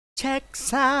Check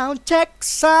sound, check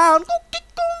sound.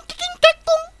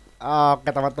 Oke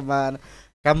teman-teman,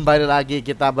 kembali lagi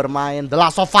kita bermain The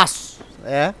Last of Us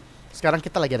ya. Sekarang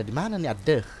kita lagi ada di mana nih?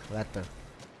 Aduh, lihat tuh.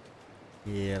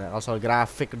 Gila, kalau soal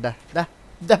grafik udah.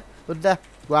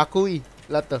 Gua akui,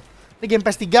 lihat tuh. Ini Game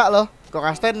PS 3 loh. Kok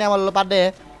kasten nih sama lu pada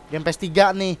ya. Game PS 3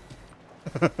 nih.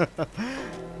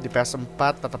 Di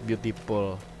PS4 tetap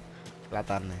beautiful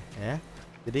kelihatannya ya.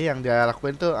 Jadi yang dia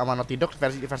lakuin tuh sama Naughty Dog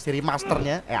versi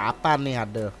remasternya. Apa nih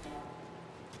ada?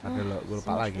 Ada lo, gue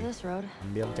lupa lagi.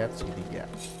 Ambil chat segitiga.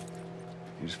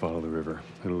 You just follow the river.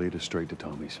 It'll lead us straight to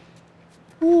Tommy's.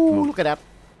 Look at that.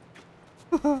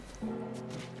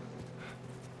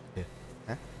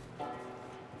 Hah?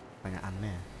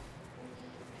 Pertanyaannya.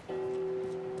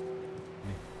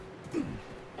 Nih.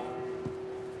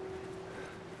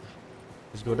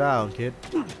 Let's go down, kid.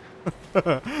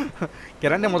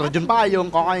 Kirain dia mau terjun payung,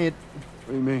 koit.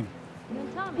 What do you mean?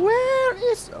 Where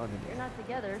is? Oh, ini dia. We're not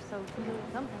together, so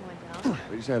something went down.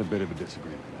 We just had a bit of a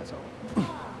disagreement, that's all.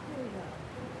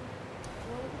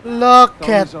 Look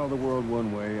Tommy at. saw the world one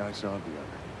way, I saw it the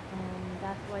other. And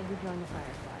that's why you joined the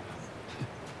Fireflies.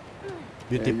 And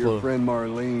your Beautiful. friend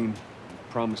Marlene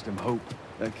promised him hope.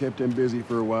 That kept him busy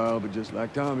for a while, but just like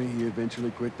Tommy, he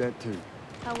eventually quit that too.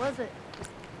 How was it?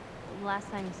 Last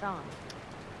time you saw him?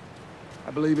 I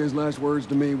believe his last words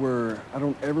to me were, I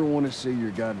don't ever want to see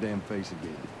your goddamn face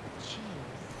again.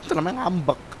 Jeez. Itu namanya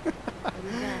ngambek. Are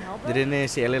you gonna help Jadi us? nih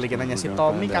si Eli lagi nanya si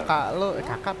Tommy kakak lo,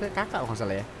 kakak nggak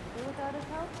salah ya? Without his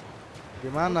help?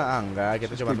 Gimana? Enggak,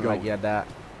 kita cuma lagi ada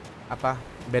apa?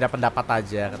 Beda pendapat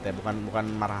aja katanya, bukan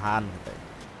marahan katanya.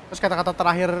 Terus kata-kata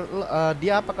terakhir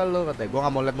dia apa ke lo katanya? Gua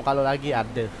nggak mau lihat muka lo lagi,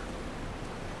 ada.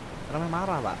 Karena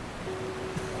marah, Pak.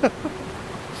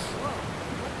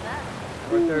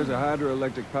 Right there's a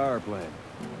hydroelectric power plant.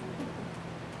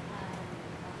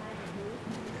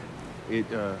 It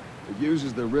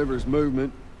uses the river's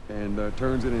movement and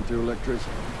turns it into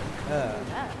electricity.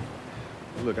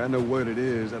 Look, I know what it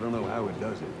is. I don't know how it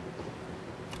does it.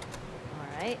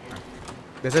 Alright.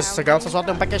 Biasanya segala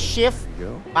sesuatu yang pakai shift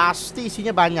There you go. pasti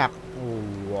isinya banyak.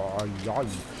 Oh,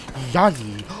 yai.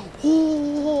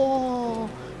 Oh,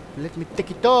 let me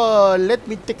take it all.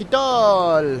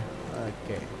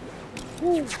 Oke.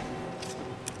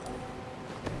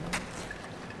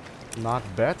 Not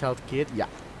bad, health kit. Ya.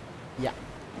 Ada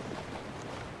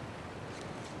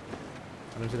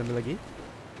yang bisa ambil lagi?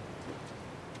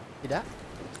 Tidak.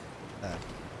 Nah.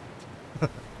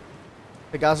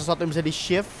 Segala sesuatu yang bisa di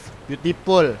shift,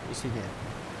 beautiful isinya.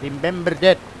 Remember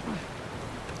that.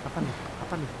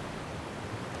 Apa nih?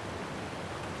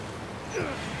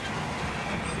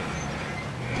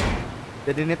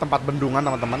 Jadi ini tempat bendungan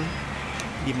teman-teman,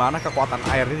 di mana kekuatan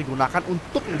air ini digunakan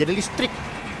untuk menjadi listrik.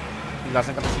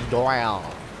 Penjelasan kata si Joel.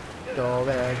 Aduh.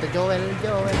 Well,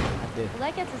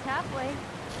 that gets us halfway.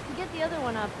 If we get the other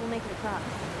one up, we'll make it across.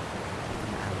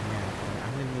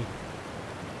 Aneh nih.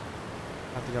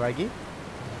 Satunya lagi.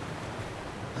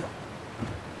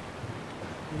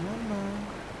 Gimana?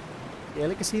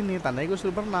 Eli kesini, tandanya gue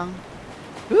suruh berenang.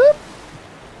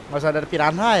 Gak usah ada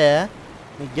piranha ya.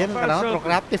 Ini game kadang-kadang terlalu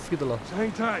kreatif gitu loh.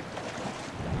 Hang tight.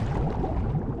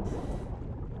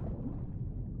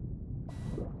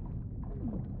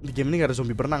 Di game ini gak ada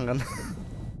zombie berenang kan.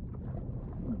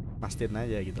 Pastiin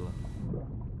aja gitu loh.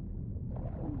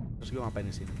 Terus gue ngapain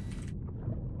di sini?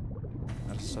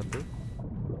 Ada sesuatu.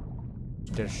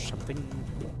 There's something.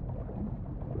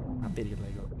 Mati dikit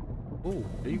lagi. Oh,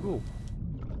 there you go.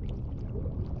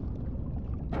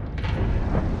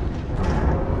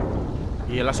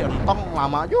 Gila si Entong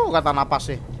lama juga kata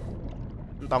napas sih.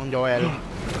 Entong Joel.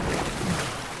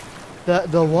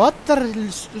 The water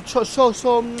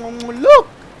so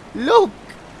look.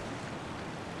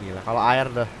 Gila kalau air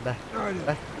dah.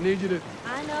 I need you to...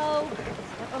 I know.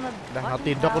 Step on the Udah button,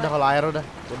 Naughty Dog pal. udah kalau air udah.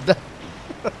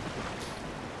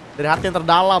 Dari hati yang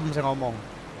terdalam saya ngomong.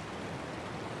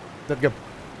 Lihat Gem.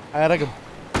 Airnya Gem.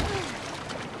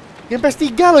 Game PS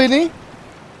 3 loh ini.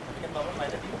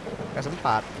 Gak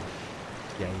sempat.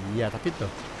 Ya iya tapi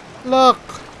tuh. Look.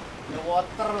 The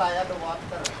water lah ya, the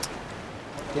water.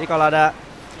 Jadi kalau ada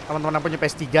teman-teman yang punya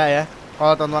PS 3 ya,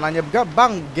 kalau teman-teman nanya,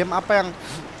 "Bang, game apa yang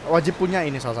wajib punya?"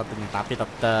 Ini salah satunya. Tapi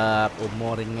tetap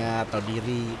umurnya atau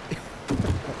diri.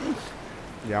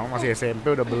 Yang masih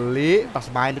SMP udah beli, pas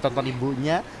main ditonton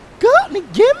ibunya. "Gak, nih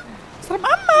game serem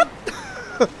amat."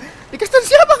 Dikasih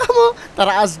siapa kamu?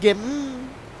 Tara as game.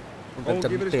 Oh,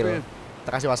 give it a Centil. spin. Kita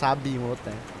kasih wasabi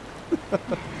mulutnya.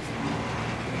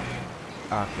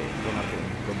 Oke, gue ngerti.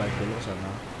 Gue balik dulu ke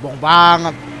sana. Bohong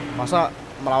banget. Masa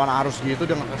melawan arus gitu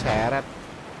dia nggak keseret.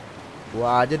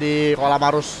 Gua aja di kolam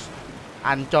arus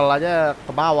Ancol aja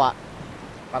ke bawah.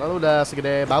 Padahal udah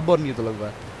segede babon gitu loh gua.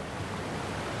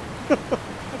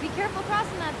 Hey, be careful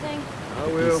crossing that thing. I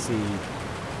will. Easy.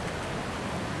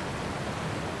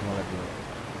 Mau lihat dulu.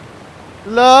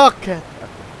 Look at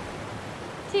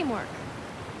Teamwork.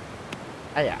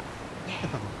 Ayah.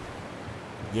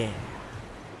 Yeah.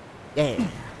 Yeah.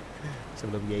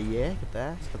 Sebelum yeah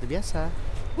kita seperti biasa.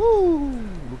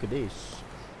 Look at this.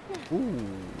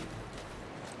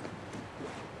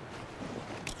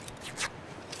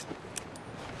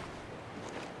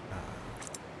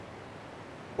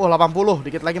 Oh 80,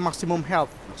 dikit lagi maksimum health.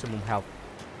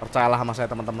 Percayalah sama saya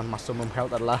teman-teman, maksimum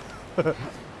health adalah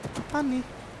apa nih?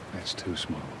 That's too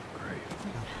small. Great. I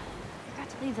forgot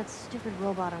to leave that stupid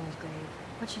robot on his grave.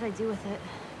 What should I do with it?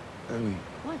 Ellie.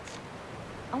 What?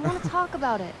 I want to talk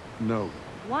about it. No.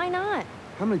 Why not?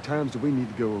 How many times do we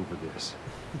need to go over this?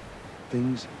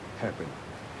 Things happen.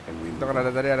 And we Itu kan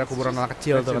ada tadi ada kuburan anak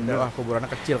kecil tuh kan. Wah, kuburan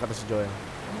anak kecil kata si Joel.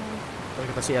 Terus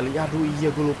kita si Eli, aduh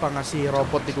iya gue lupa ngasih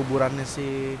robot di kuburannya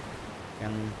sih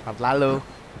yang part lalu.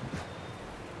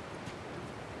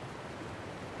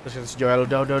 Terus kata si Joel,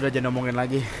 udah jangan ngomongin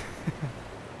lagi.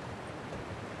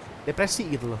 Depresi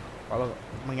gitu loh kalau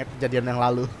mengingat kejadian yang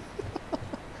lalu.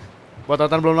 Buat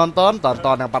tonton belum nonton,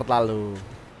 tonton yang part lalu.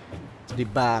 Sedih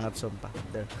banget sumpah.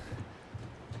 Duh.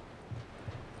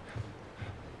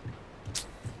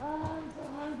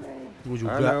 Gue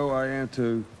juga. I know I am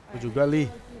too. Gue juga Li.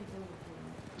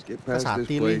 Let's get past this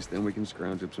Hati, place, then we can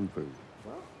scrounge up some food.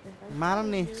 Mana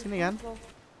nih? Sini kan?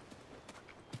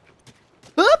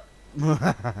 Hup!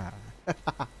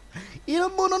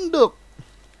 Ilmu nunduk.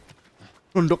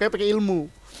 Nunduknya pakai ilmu.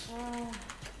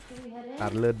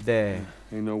 Ntar lu deh.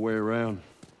 Ain't no way around.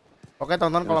 Oke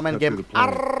tonton kalau main game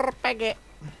RPG.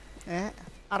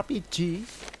 RPG.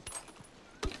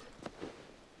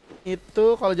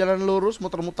 Itu kalau jalan lurus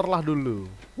muter-muter lah dulu.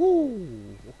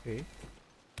 Oke.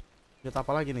 Lihat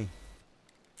apa lagi nih?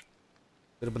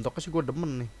 Dari bentuknya sih gue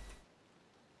demen nih.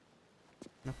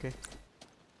 Oke.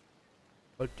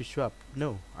 Want to shop?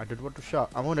 No, I don't want to shop.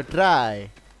 I wanna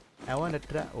try.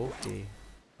 Oke.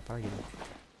 Apa lagi nih?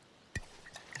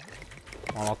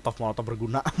 Molotov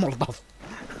berguna. Molotov.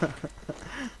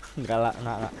 Enggak.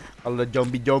 Kalau udah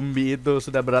zombie itu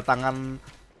sudah berdatangan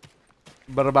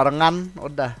berbarengan,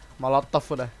 udah molotov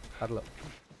udah. Ntar lo.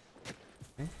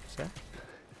 Bisa.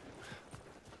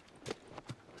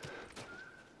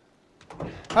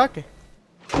 Oke.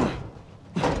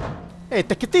 Hey,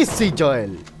 take it easy,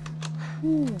 Joel.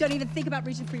 Don't even think about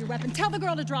reaching for your weapon. Tell the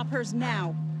girl to drop hers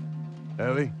now.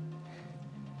 Ellie,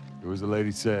 do as the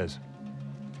lady says.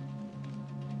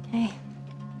 Hey.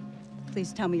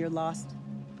 Please tell me you're lost.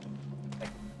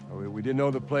 We didn't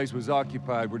know the place was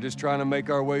occupied. We're just trying to make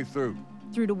our way through.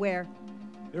 Through to where?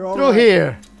 They're all Through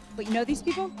here. But you know these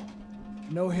people?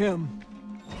 Know him.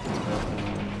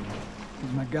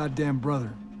 He's my goddamn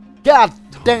brother. God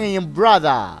dang,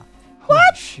 brother.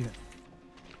 What? Shit.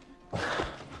 How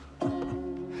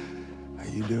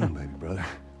you doing, baby brother?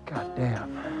 Goddamn.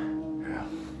 Yeah.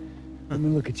 Let me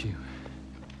look at you.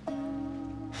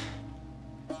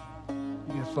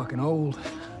 You get fucking old.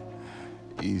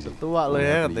 Easy. Tua lo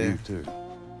ya katanya. You too.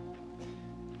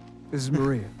 This is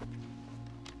Maria.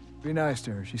 Be nice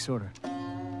to her. She sort of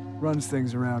runs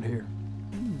things around here.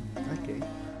 Okay.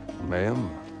 Ma'am,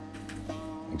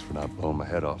 thanks for not blowing my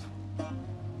head off.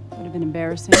 Would have been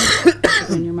embarrassing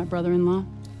when you're my brother-in-law.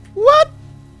 What?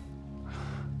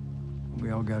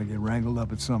 We all gotta get wrangled up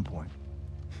at some point.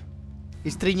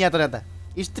 Istrinya ternyata.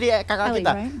 Istri kakak Ellie,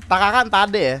 kita. right? Tak kakak entah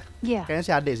ade ya? Yeah. Kayaknya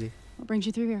si ade sih. What brings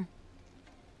you through here?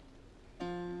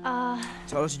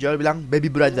 Selalu si Joel bilang baby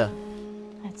brother.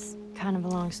 That's kind of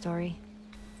a long story.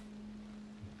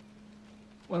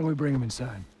 Why don't we bring him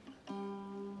inside?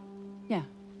 Yeah.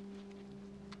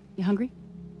 You hungry?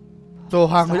 So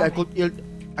hungry I could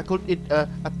eat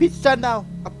a pizza now.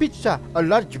 A pizza. A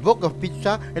large box of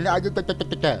pizza and I just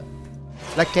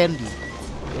like candy.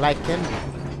 Like candy.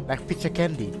 Like pizza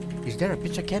candy. Is there a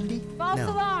pizza candy? False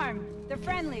No. alarm! They're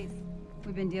friendlies.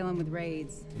 We've been dealing with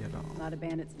raids. You know. A lot of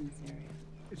bandits in this area.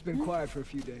 It's been quiet for a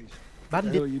few days. What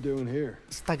the hell are Bandit. you doing here?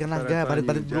 Astaga naga,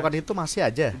 bandit-bandit bukan itu masih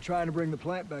aja. Been trying to bring the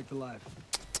plant back to life.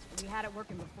 We had it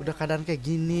working before. Udah keadaan kayak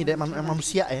gini deh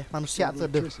manusia ya, manusia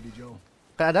tuh deh. Electricity, Joel.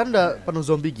 Keadaan udah penuh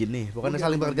zombie gini, bukannya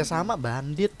saling bekerja sama,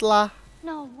 bandit lah.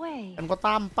 No way. Kan kau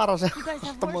tampar saya You guys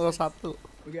have ketemu horses? satu.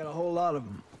 We got a whole lot of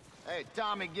them. Hey,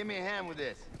 Tommy, give me a hand with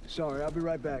this. Sorry, I'll be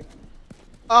right back.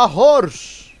 A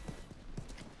horse.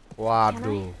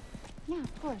 Waduh. Yeah,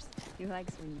 of course. He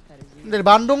likes when you pet his Ini dari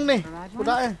Bandung nih,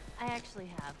 udah I actually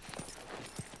have.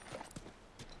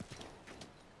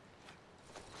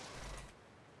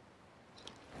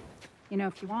 You know,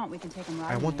 if you want, we can take him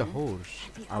I riding want the later. horse.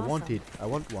 That'd be I want awesome. it. I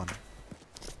want one.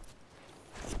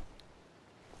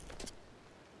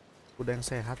 Udah yang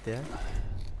sehat ya.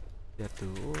 Dia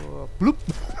tuh, blup.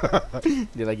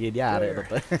 Dia lagi diare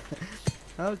tuh.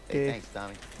 Hey, Oke. thanks,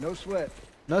 Tommy. No sweat.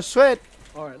 No sweat.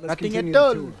 All right, let's Nothing continue at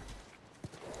all. the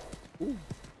tour.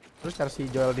 Terus cara si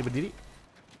Joel di berdiri.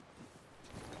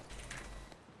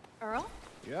 Earl,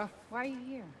 Yeah? why are you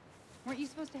here? Weren't you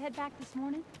supposed to head back this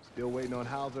morning? Still waiting on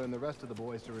Hauser and the rest of the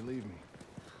boys to relieve me.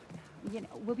 You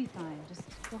know, we'll be fine. Just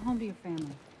go home to your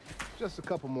family. Just a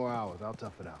couple more hours. I'll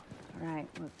tough it out. All right.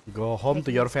 Look, Go home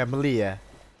to your family ya.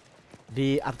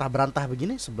 Di antah berantah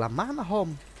begini sebelah mana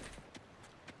home?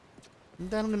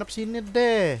 Ntar nginep sini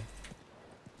deh.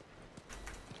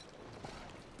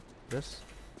 Terus?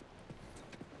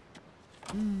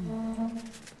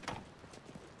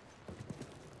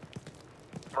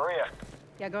 Maria,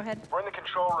 yeah, go ahead. we're in the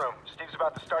control room. Steve's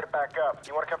about to start it back up.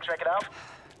 You want to come check it out?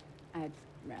 I'd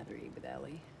rather eat with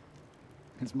Ellie.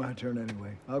 It's my turn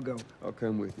anyway. I'll go. I'll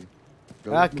come with you.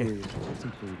 Go Okay. with Maria. Get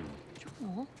some food in.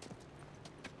 Joel?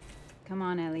 Come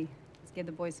on, Ellie. Let's give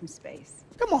the boys some space.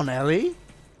 Come on, Ellie.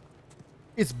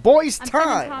 It's boys I'm sending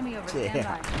time. Tommy over. Stand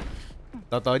Yeah. by.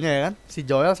 Tau-taunya ya kan, si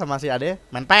Joel sama si Ade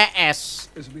main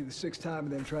PS. This will be the 6th time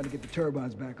of them trying to get the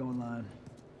turbines back online.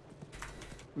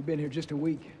 We've been here just a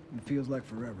week, and it feels like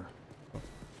forever.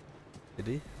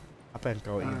 Jadi, apa yang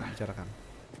kau ingin bicarakan?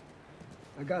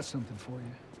 I got something for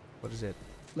you. What is it?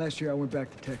 Last year I went back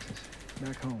to Texas,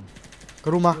 back home. Ke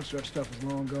rumah. Most of our stuff is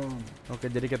long gone. Oke,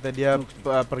 jadi katanya dia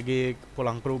pergi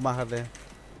pulang ke rumah katanya.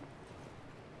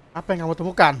 Apa yang kamu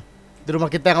temukan di rumah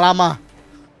kita yang lama?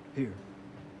 Here.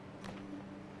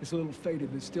 It's a little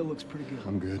faded, but it still looks pretty good.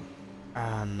 I'm good.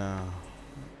 Ah, no.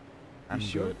 I'm You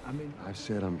sure? good. I mean, I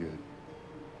said I'm good.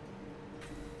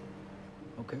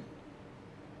 okay.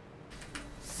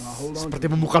 Hold on. Seperti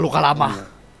membuka luka lama.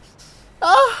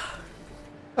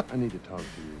 I need to talk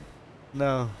to you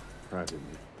No.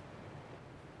 privately.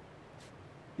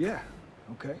 Yeah,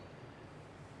 okay.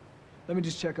 Let me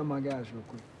just check on my guys real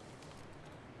quick.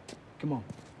 Come on.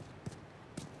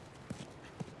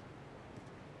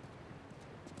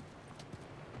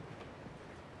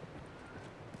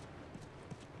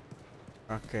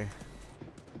 Oke.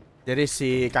 Jadi si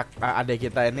adik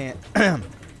kita ini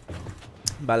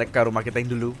balik ke rumah kita yang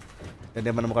dulu dan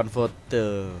dia menemukan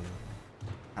foto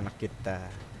anak kita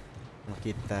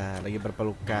lagi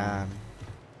berpelukan.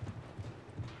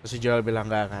 Terus si Joel bilang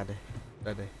enggak deh,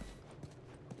 udah deh.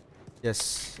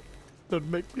 Yes, don't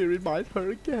make me remind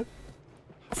her again.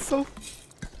 So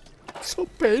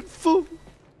painful.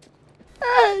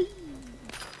 Hey,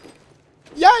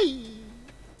 yay.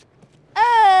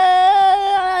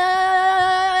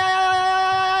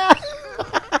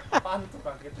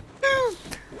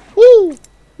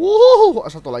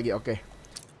 Satu lagi, oke.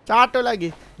 Satu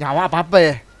lagi. Nyawa apa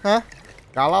ya? Hah?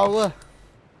 Kalau gua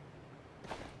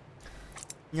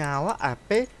nyawa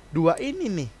AP 2 ini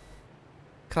nih.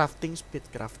 Crafting speed.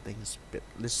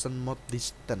 Listen mode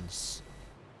distance.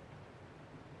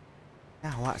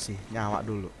 Nyawa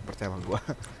dulu percaya sama gua.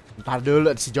 Ntar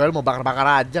dulu si Joel mau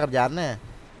bakar-bakar aja kerjaannya.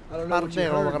 I don't know Ntar what deh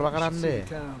you mau heard, bakar-bakaran but you deh. should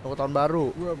see the town. Tunggu tahun baru.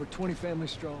 We're over 20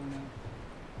 families strong now.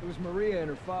 It was Maria and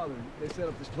her father. They set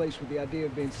up this place with the idea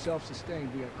of being self-sustained.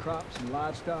 We got crops and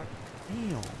livestock.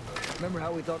 Damn. Remember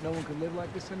how we thought no one could live like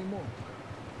this anymore?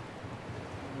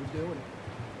 We're doing it.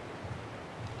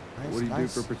 What do you do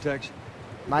for protection?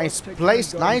 Nice Take the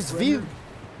place, garden nice view.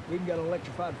 perimeter. We even got an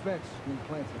electrified fence when we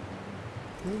plant it.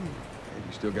 Hey,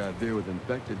 you still got to deal with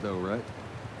infected though, right?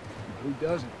 Who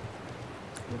doesn't?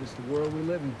 But it's the world we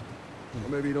live in. Or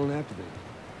maybe you don't have to be.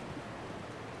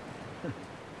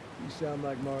 You sound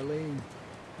like Marlene.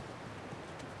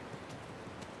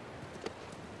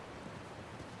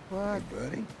 Hey,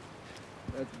 buddy.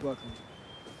 That's Buckley.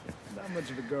 Not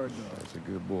much of a guard dog, That's a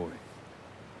good boy.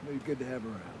 but he's good to have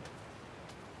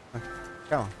around.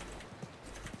 Come on.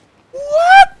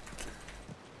 What?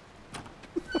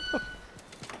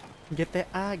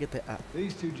 GTA.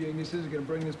 These two geniuses are gonna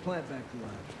bring this plant back to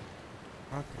life.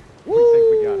 Okay.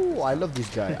 think we got this. I love this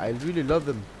guy. I really love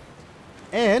him.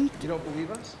 And You don't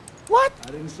believe us? what?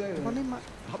 I didn't say that.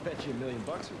 I'll bet you $1 million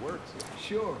it works.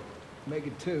 Sure. Make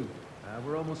it 2.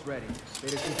 We're almost ready. They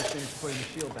just need to finish putting the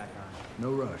shield back on.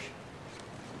 No rush.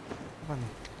 Apa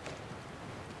nih?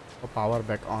 Oh, power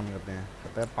back on katanya.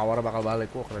 Katanya power bakal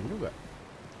balik. Wah, keren juga.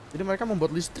 Jadi mereka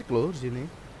membuat listrik loh di sini.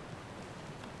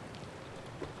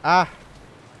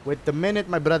 Wait a minute,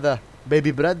 my brother.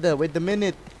 Baby brother, wait a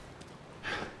minute.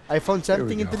 I found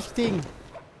something interesting.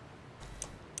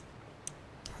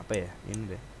 Apa ya?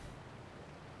 Ini deh.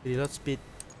 Reload speed.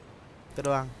 Itu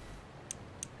doang.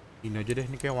 Ini aja deh,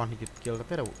 ini kayak one hit kill,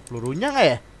 tapi ada pelurunya nggak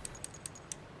ya?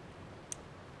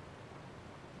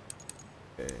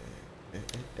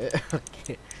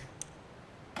 Oke.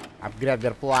 Upgrade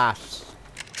biar puas.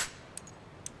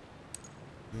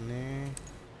 Ini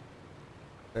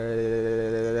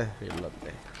reload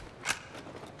deh.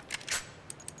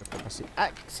 Apa sih?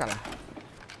 Salah.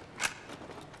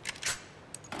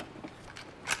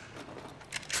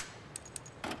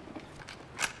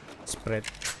 Spread.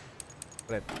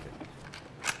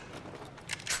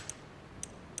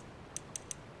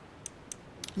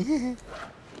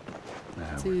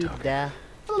 Sudah.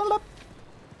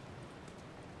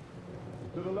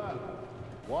 To the left.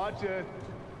 Watch it.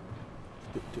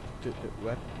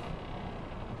 What?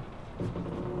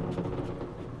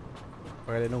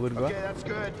 Oke, nungguin gua. Okay, that's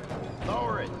good.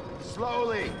 Lower it.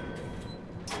 Slowly.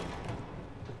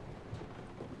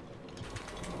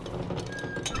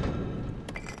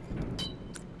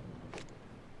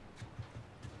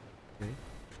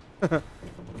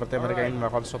 Seperti mereka ingin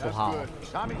melakukan suatu That's hal. good.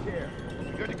 Tommy's here.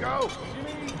 You good to go?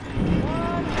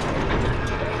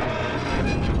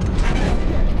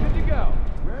 Good to go.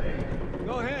 Ready?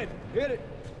 Go ahead. Hit it.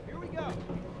 Here we go.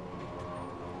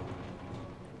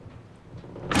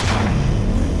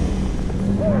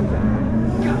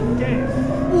 God damn.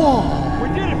 Wow. We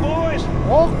did it, boys.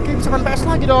 Oke, bisa main PS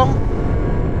lagi dong.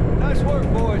 Nice work,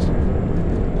 boys.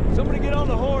 Somebody get on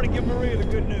the horn and give Maria the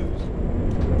good news.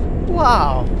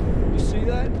 Wow. You see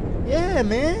that? Yeah,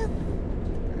 man.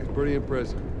 It's pretty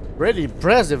impressive. Really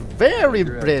impressive. Very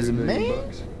You're at impressive, 2 million man.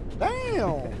 bucks.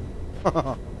 Damn.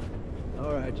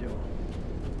 All right, Joe.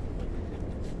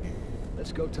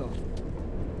 Let's go talk.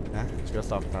 Nah, sudah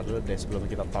stop. Ntar dulu deh sebelum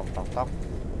kita talk.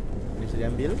 Ini bisa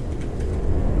diambil.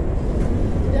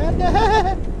 Ya deh.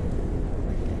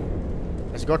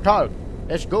 Let's go talk.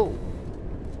 Let's go.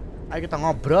 Ayo kita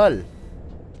ngobrol.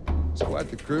 It's quite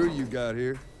the crew you got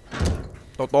here.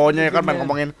 Totonya kan main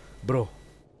ngomongin, bro.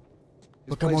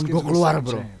 This Pokemon place Go gives us a keluar, second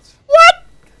bro. chance. What?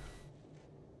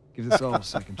 Gives us all a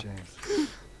second chance.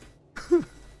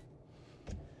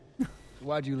 So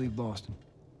why'd you leave Boston?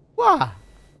 Wah.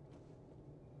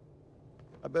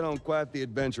 I've been on quite the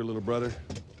adventure, little brother.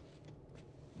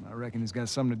 I reckon it's got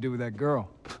something to do with that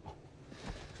girl.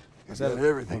 It's got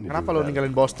everything to do Kenapa with lo that.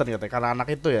 ninggalin Boston katanya? Karena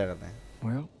anak itu ya katanya.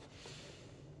 Well,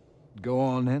 go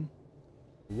on then.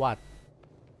 What?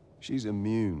 She's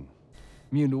immune.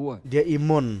 Immune to what? Dia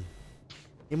imun.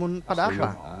 Imun pada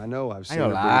apa? I know. I've seen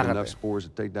her Ayolah, breathe enough katanya. spores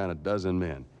to take down a dozen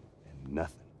men. And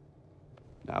nothing.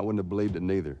 Now, I wouldn't have believed it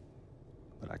neither.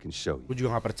 But I can show you. Gue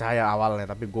juga gak percaya awalnya,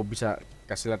 tapi gue bisa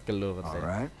kasih lihat ke lo All katanya.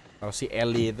 right. Kalau si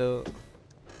Ellie itu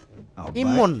I'll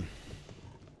imun.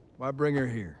 Why bring her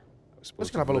here? I was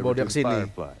supposed kenapa to lu bawa deliver dia to the kesini?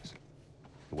 Fireflies.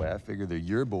 The way I figure they're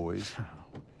your boys.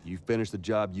 You finish the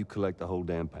job, you collect the whole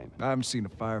damn payment. I haven't seen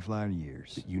a firefly in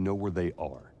years. You know where they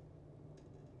are.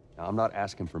 Now, I'm not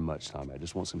asking for much, Tommy. I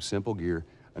just want some simple gear,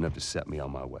 enough to set me on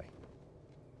my way.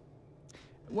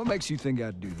 What makes you think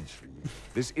I'd do this for you?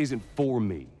 This isn't for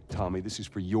me, Tommy. This is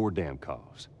for your damn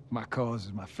cause. My cause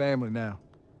is my family now.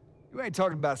 You ain't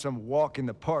talking about some walk in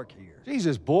the park here.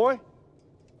 Jesus, boy.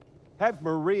 Have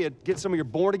Maria get some of your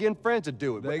born-again friends to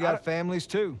do it. They but got families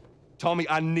too. Tommy,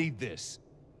 I need this.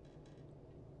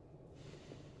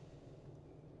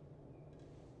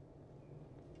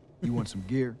 You want some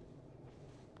gear?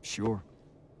 Sure.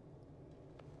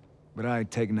 But I ain't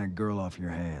taking that girl off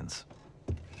your hands.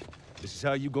 This is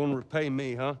how you gonna repay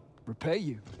me, huh? Repay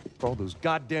you. For all those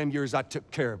goddamn years I took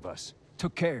care of us.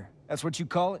 Took care. That's what you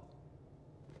call it?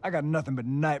 I got nothing but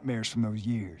nightmares from those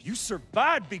years. You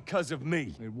survived because of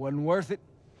me. It wasn't worth it.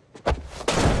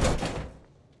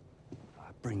 I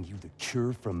bring you the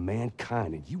cure from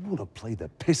mankind, and you wanna play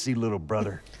the pissy little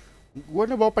brother. Gue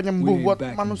udah bawa penyembuh We ain't buat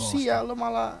back in manusia, Boston. lo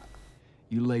malah.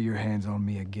 You lay your hands on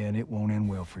me again, it won't end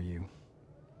well for you.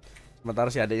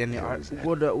 Sementara si adanya nih,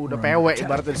 gue udah PW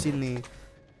ibaratnya di sini.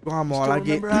 Gue nggak mau Still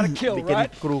lagi remember how to kill, bikin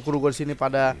right? kru gue di sini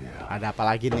pada ada apa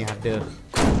lagi nih, ada.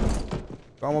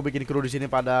 Gue mau bikin kru di sini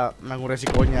pada nanggung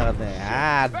resikonya katanya.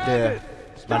 Ada.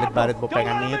 Barit-barit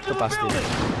bopengan itu pasti.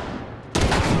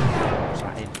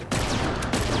 Usahain.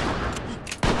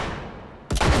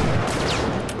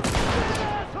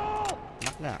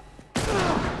 Enak nggak?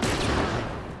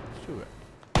 Juga.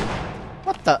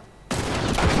 What the?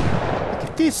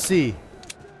 TC.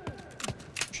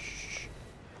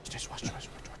 Watch.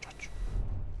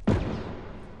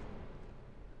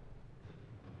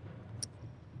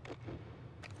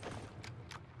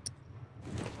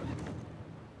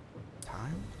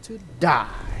 Time to die.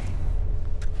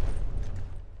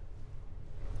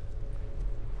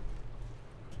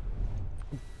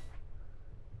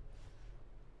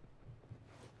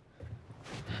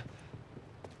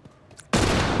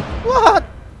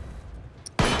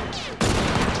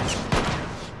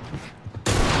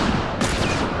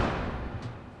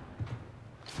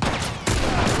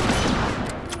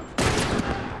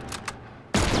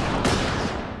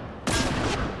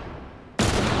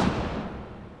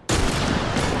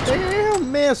 Damn,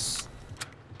 miss.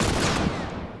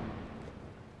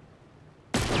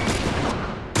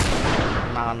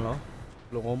 Kenaan lo.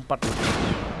 Lu ngumpat lo.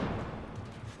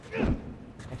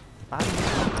 Apaan?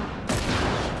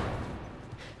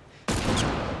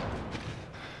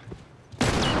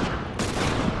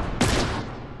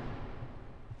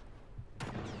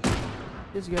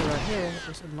 This guy right here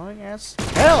is annoying as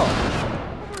hell.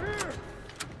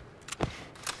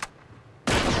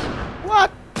 What?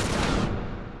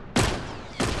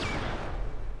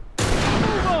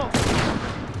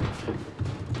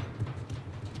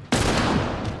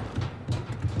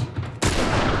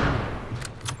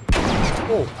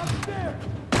 Oh.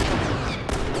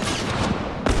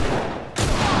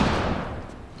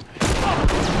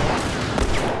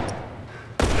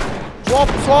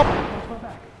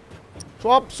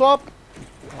 Swap. Swap.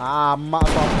 Lama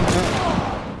swapnya.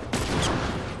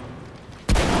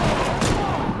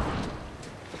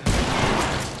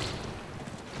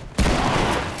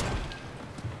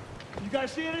 You guys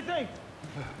see anything?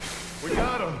 We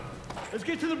got him. Let's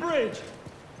get to the bridge.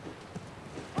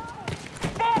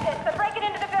 Bandits are breaking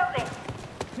into the building.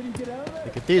 Can you get out of there?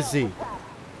 Take it easy.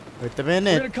 Wait a We're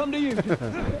minute. gonna come to you.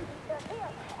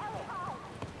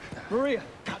 Maria,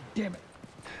 god damn it.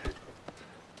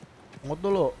 Tunggu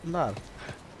dulu, bentar.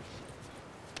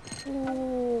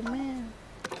 Oh man.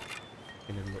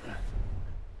 Ini dulu.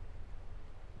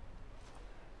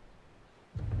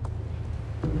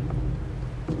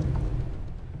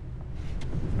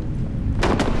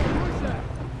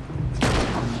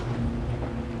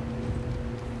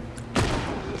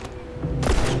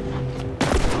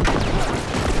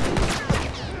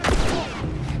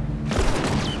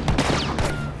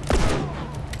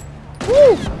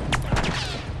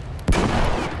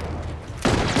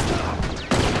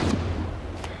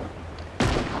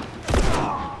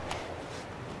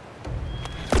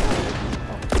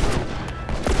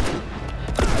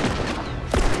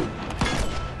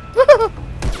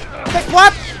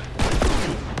 What?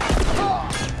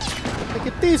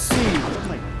 Take it easy. Oh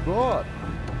my god.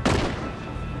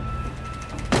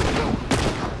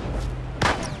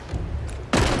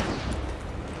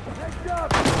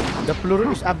 The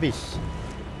peluru is habis.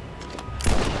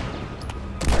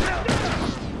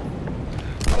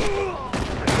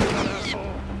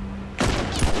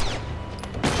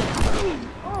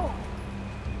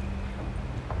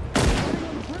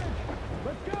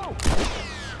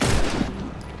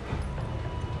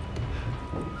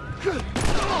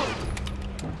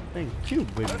 Thank you,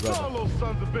 big That's all brother. those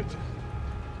sons of bitches.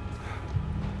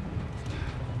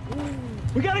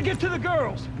 We gotta get to the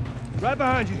girls. Right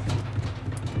behind you.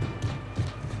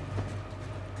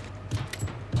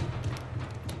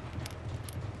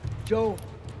 Joe,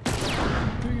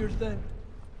 do your thing.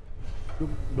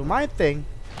 Do my thing.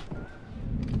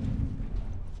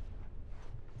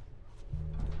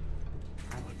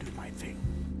 I will do my thing.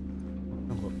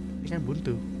 Tunggu, ini kan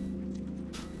buntu.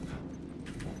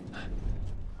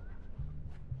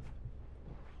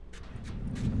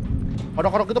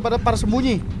 Kodok-kodok itu pada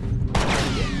sembunyi.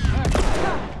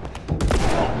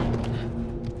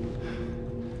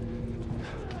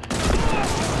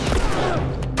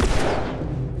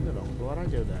 Udah dong, keluar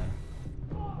aja udah.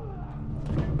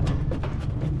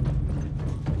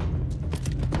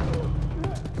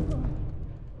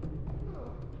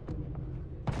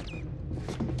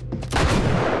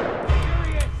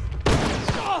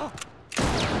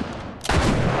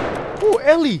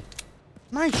 Ellie,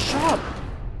 nice shot.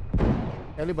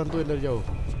 Ellie bantuin dari jauh.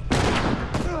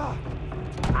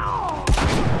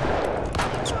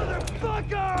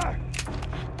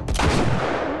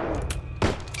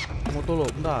 Tunggu dulu,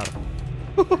 bentar.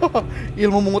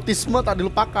 Ilmu mengutisme tak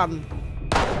dilupakan.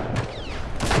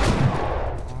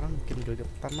 Orang bikin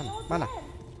gregetan mana?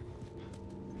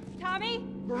 Tommy?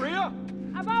 Maria?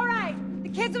 I'm all right.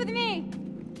 The kid's with me.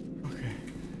 Okay.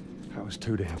 That was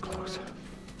too damn close.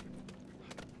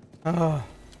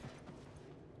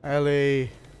 Ellie.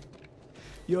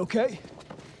 You okay?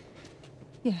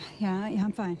 Yeah, I'm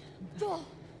fine. Oh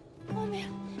man,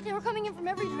 they were coming in from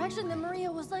every direction. Then Maria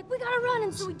was like, "We gotta run!"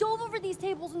 And so we dove over these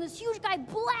tables, and this huge guy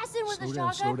blasted with a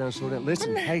shotgun. Slow down.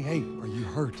 Listen, hey, are you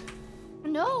hurt?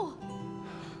 No.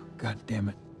 God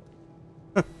damn it.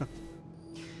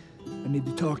 I need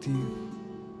to talk to you.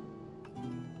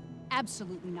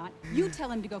 Absolutely not. You tell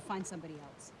him to go find somebody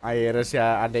else. Akhirnya si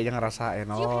adeknya ngerasain.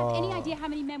 Do you have any idea how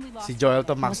many men we lost? Si Joel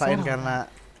tuh maksain karena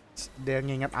dia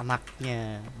nginget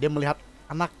anaknya. Dia melihat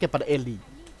anaknya pada Ellie.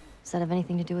 Does that have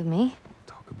anything to do with me?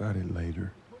 Talk about it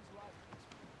later.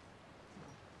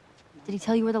 Did he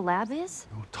tell you where the lab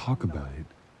is? We'll talk about it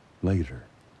later.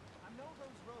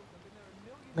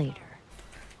 Later.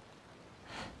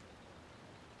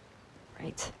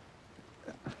 Right.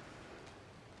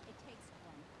 It takes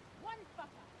one fuck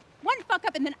up. One fuck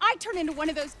up and then I turn into one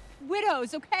of those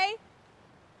widows, okay?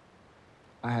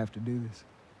 I have to do this.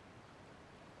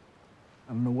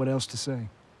 I don't know what else to say.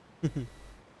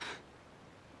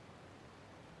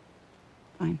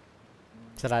 Fine.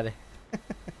 Serah deh.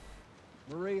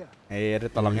 Maria.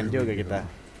 Tolongin juga kita.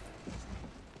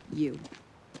 You.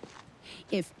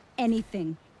 If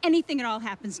anything at all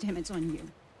happens to him, it's on you.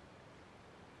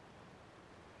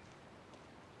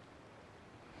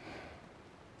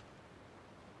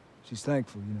 She's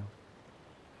thankful, you know.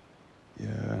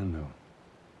 Yeah, I know.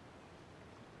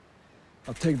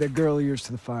 I'll take that girl of yours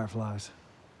to the Fireflies.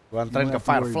 Gua anterin ke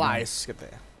Fireflies gitu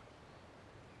ya.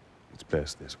 It's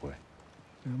best this way.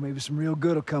 You know, maybe some real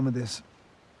good will come of this.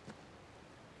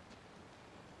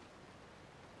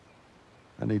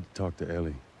 I need to talk to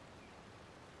Ellie.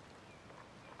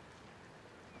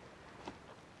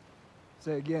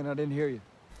 Say again, I didn't hear you.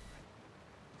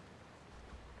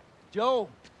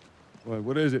 Joe!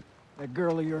 What is it? That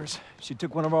girl of yours. She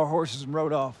took one of our horses and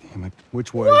rode off. Damn it.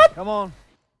 Which way? Come on.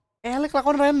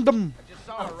 Kelakuan random.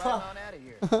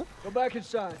 Go back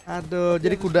inside. Aduh,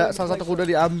 jadi salah satu kuda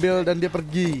diambil dan dia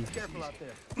pergi.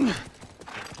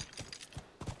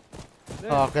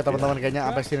 Oke teman-teman, kayaknya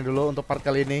sampai sini dulu untuk part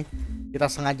kali ini. Kita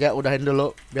sengaja udahin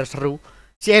dulu biar seru.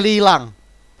 Si Ellie hilang.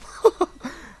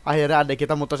 Akhirnya adek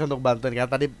kita mutusin untuk bantuin, karena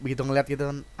tadi begitu ngeliat gitu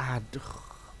kan, aduh,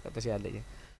 kata si adeknya.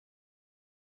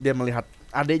 Dia melihat,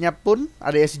 adeknya pun,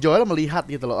 adeknya si Joel melihat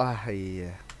gitu loh. Ah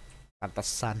iya,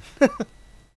 pantesan.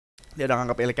 Dia udah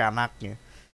nganggap Ellie kayak anaknya.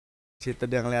 Situ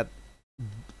dia ngeliat,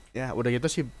 ya udah gitu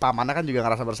si pamannya kan juga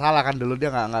ngerasa bersalah kan, dulu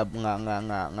dia nggak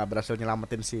berhasil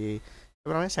nyelamatin si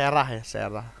apa namanya,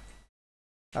 Serah.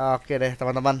 Oke deh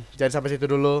teman-teman, jangan sampai situ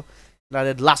dulu.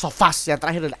 Ada The Last of Us yang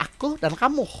terakhir dari aku dan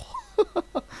kamu.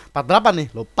 Part berapa nih?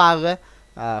 Lupa gue.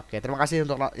 Oke, terima kasih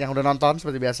untuk yang udah nonton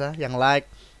seperti biasa, yang like,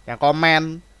 yang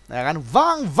komen, ya kan?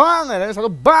 Bang, ada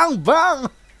satu bang.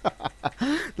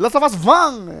 The Last of Us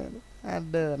bang.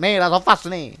 Ada. Nih Last of Us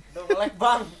nih. Udah nge-like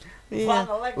bang. Iya.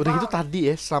 Udah gitu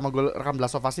tadi ya, selama gue rekam The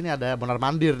Last of Us ini ada benar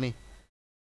mandir nih.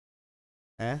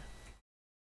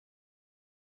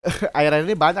 Akhirnya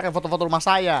ini banyak yang foto-foto rumah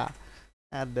saya.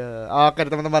 Ada. Oke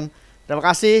teman-teman, terima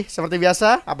kasih seperti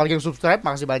biasa. Apalagi yang subscribe,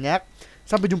 makasih banyak.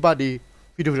 Sampai jumpa di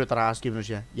video-video terakhir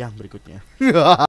Indonesia yang berikutnya.